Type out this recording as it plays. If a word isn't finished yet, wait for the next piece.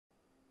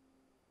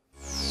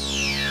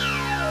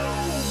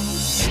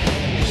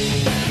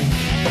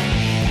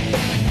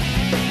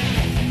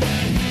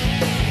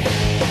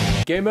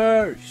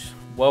Gamers!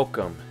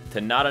 Welcome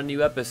to not a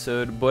new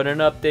episode, but an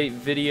update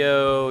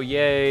video.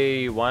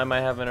 Yay! Why am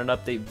I having an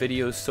update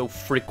video so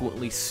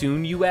frequently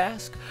soon, you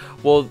ask?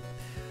 Well,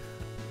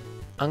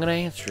 I'm gonna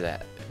answer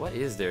that. What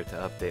is there to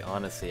update,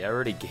 honestly? I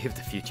already gave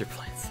the future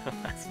plans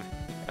last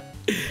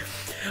video.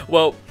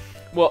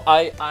 Well,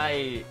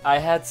 I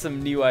had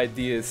some new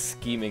ideas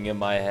scheming in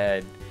my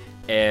head,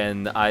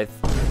 and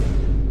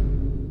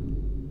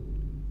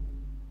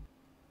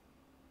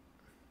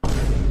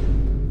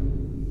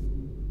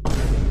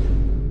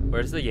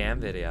Where's the Yam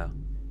video?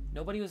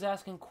 Nobody was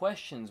asking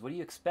questions. What do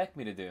you expect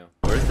me to do?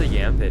 Where's the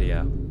Yam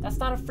video? That's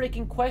not a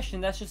freaking question.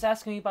 That's just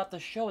asking me about the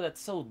show.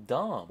 That's so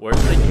dumb. Where's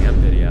the Yam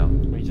video?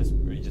 Are you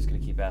just gonna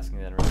keep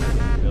asking that?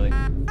 Really?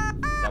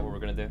 Is that what we're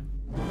gonna do?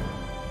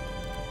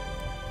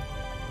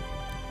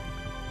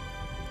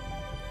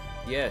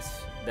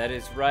 Yes, that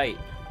is right.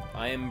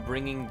 I am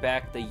bringing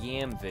back the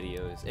Yam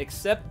videos.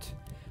 Except,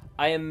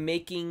 I am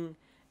making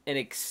an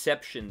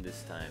exception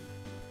this time.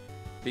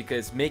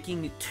 Because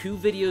making 2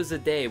 videos a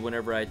day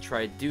whenever I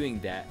tried doing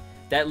that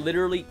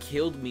literally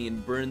killed me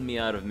and burned me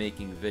out of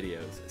making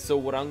videos. So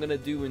what I'm gonna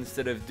do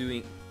instead of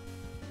doing...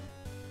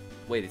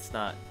 Wait, it's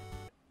not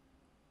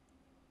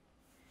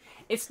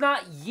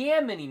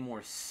Yam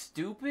anymore,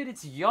 stupid.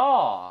 It's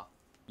Yaw.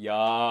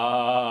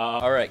 Yaw.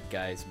 Alright,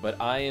 guys, but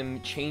I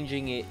am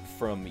changing it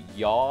from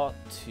Yaw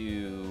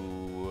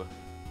to...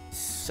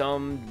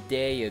 Some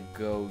day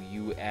ago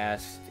you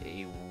asked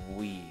a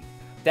weeb.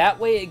 That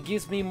way it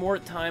gives me more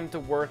time to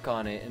work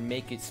on it and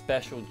make it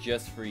special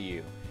just for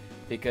you.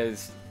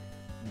 Because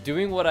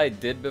doing what I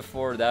did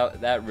before,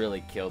 that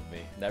really killed me.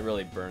 That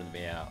really burned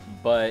me out.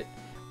 But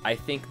I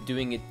think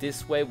doing it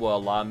this way will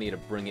allow me to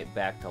bring it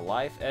back to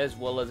life, as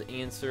well as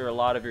answer a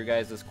lot of your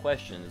guys'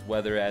 questions,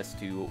 whether as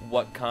to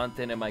what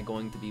content am I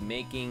going to be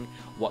making,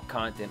 what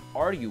content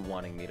are you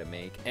wanting me to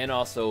make, and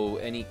also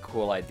any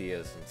cool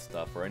ideas and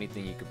stuff, or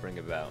anything you could bring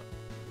about.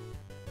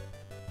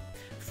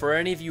 For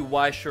any of you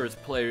Y-Shorts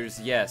players,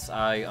 yes,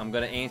 I'm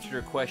going to answer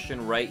your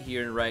question right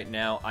here and right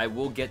now. I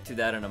will get to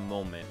that in a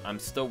moment. I'm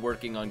still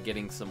working on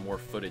getting some more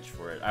footage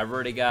for it. I've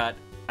already got,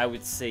 I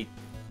would say,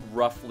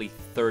 roughly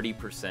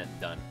 30%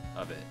 done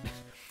of it.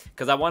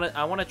 Because I want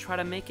to try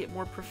to make it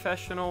more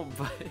professional,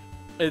 but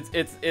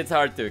it's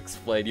hard to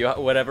explain.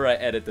 Whenever I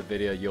edit the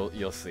video,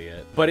 you'll see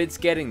it. But it's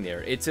getting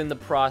there. It's in the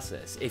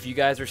process. If you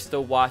guys are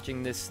still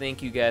watching this,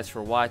 thank you guys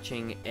for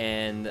watching,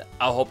 and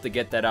I'll hope to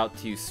get that out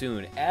to you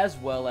soon, as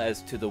well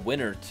as to the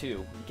winner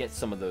too. Get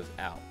some of those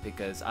out,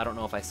 because I don't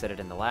know if I said it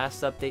in the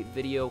last update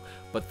video,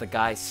 but the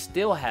guy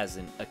still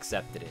hasn't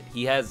accepted it.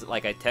 He has,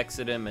 like, I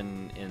texted him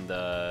in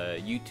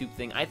the YouTube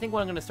thing. I think what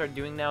I'm gonna start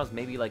doing now is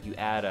maybe like you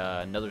add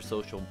another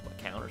social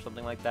account or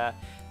something like that.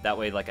 That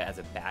way, like, as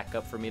a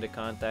backup for me to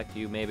contact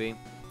you, maybe.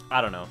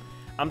 I don't know.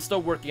 I'm still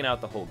working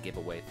out the whole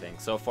giveaway thing.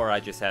 So far, I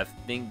just have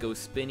Think Go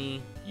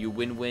Spinny, you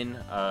win-win,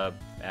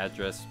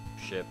 address,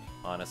 ship,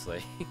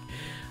 honestly.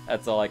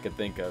 That's all I could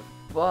think of.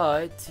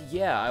 But,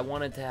 yeah, I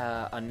wanted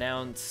to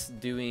announce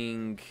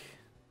doing...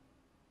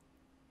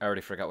 I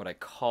already forgot what I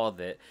called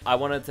it. I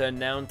wanted to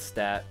announce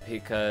that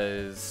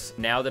because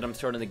now that I'm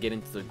starting to get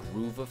into the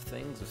groove of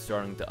things, of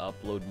starting to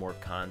upload more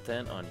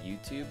content on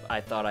YouTube,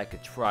 I thought I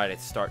could try to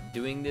start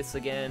doing this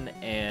again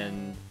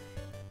and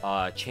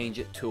change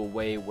it to a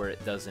way where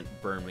it doesn't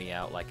burn me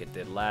out like it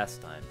did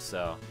last time.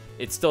 So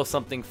it's still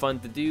something fun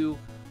to do,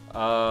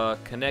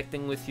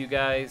 connecting with you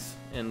guys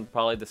in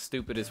probably the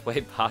stupidest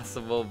way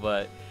possible,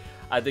 but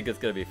I think it's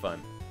gonna be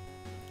fun.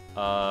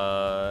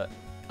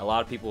 A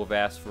lot of people have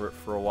asked for it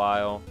for a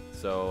while,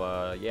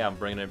 so yeah, I'm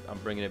bringing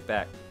it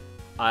back.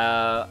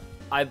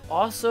 I've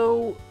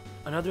also,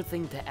 another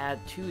thing to add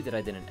too that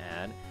I didn't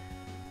add,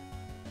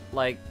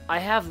 like, I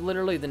have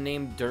literally the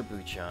name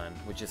Derpuchan,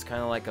 which is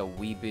kind of like a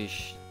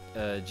weebish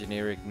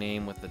generic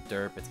name with the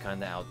derp. It's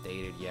kind of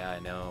outdated, yeah, I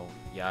know,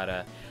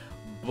 yada,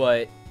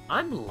 but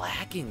I'm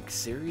lacking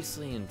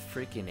seriously in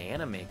freaking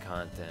anime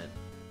content.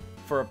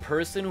 For a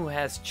person who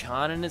has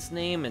Chan in his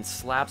name and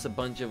slaps a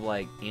bunch of,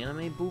 like,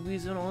 anime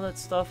boobies and all that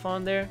stuff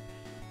on there,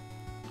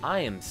 I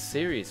am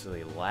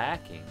seriously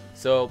lacking.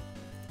 So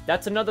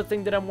that's another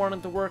thing that I'm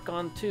wanting to work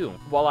on too.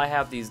 While I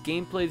have these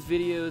gameplay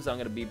videos, I'm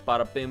gonna be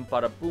bada bim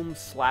bada boom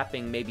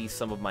slapping maybe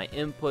some of my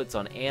inputs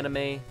on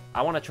anime.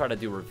 I want to try to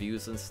do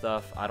reviews and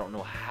stuff. I don't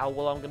know how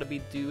well I'm gonna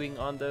be doing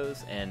on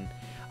those, and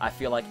I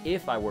feel like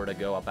if I were to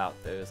go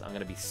about those, I'm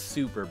gonna be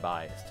super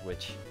biased,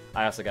 which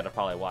I also gotta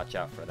probably watch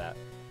out for that.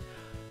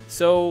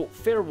 So,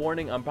 fair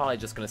warning, I'm probably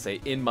just going to say,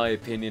 in my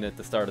opinion, at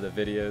the start of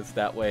the videos.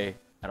 That way,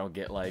 I don't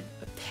get, like,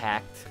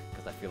 attacked,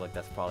 because I feel like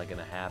that's probably going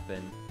to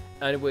happen.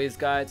 Anyways,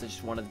 guys, I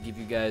just wanted to give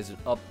you guys an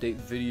update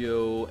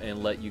video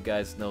and let you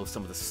guys know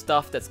some of the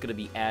stuff that's going to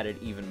be added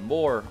even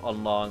more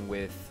along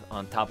with,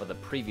 on top of the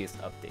previous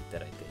update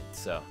that I did.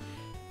 So,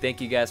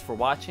 thank you guys for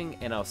watching,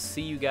 and I'll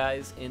see you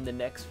guys in the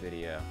next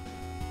video.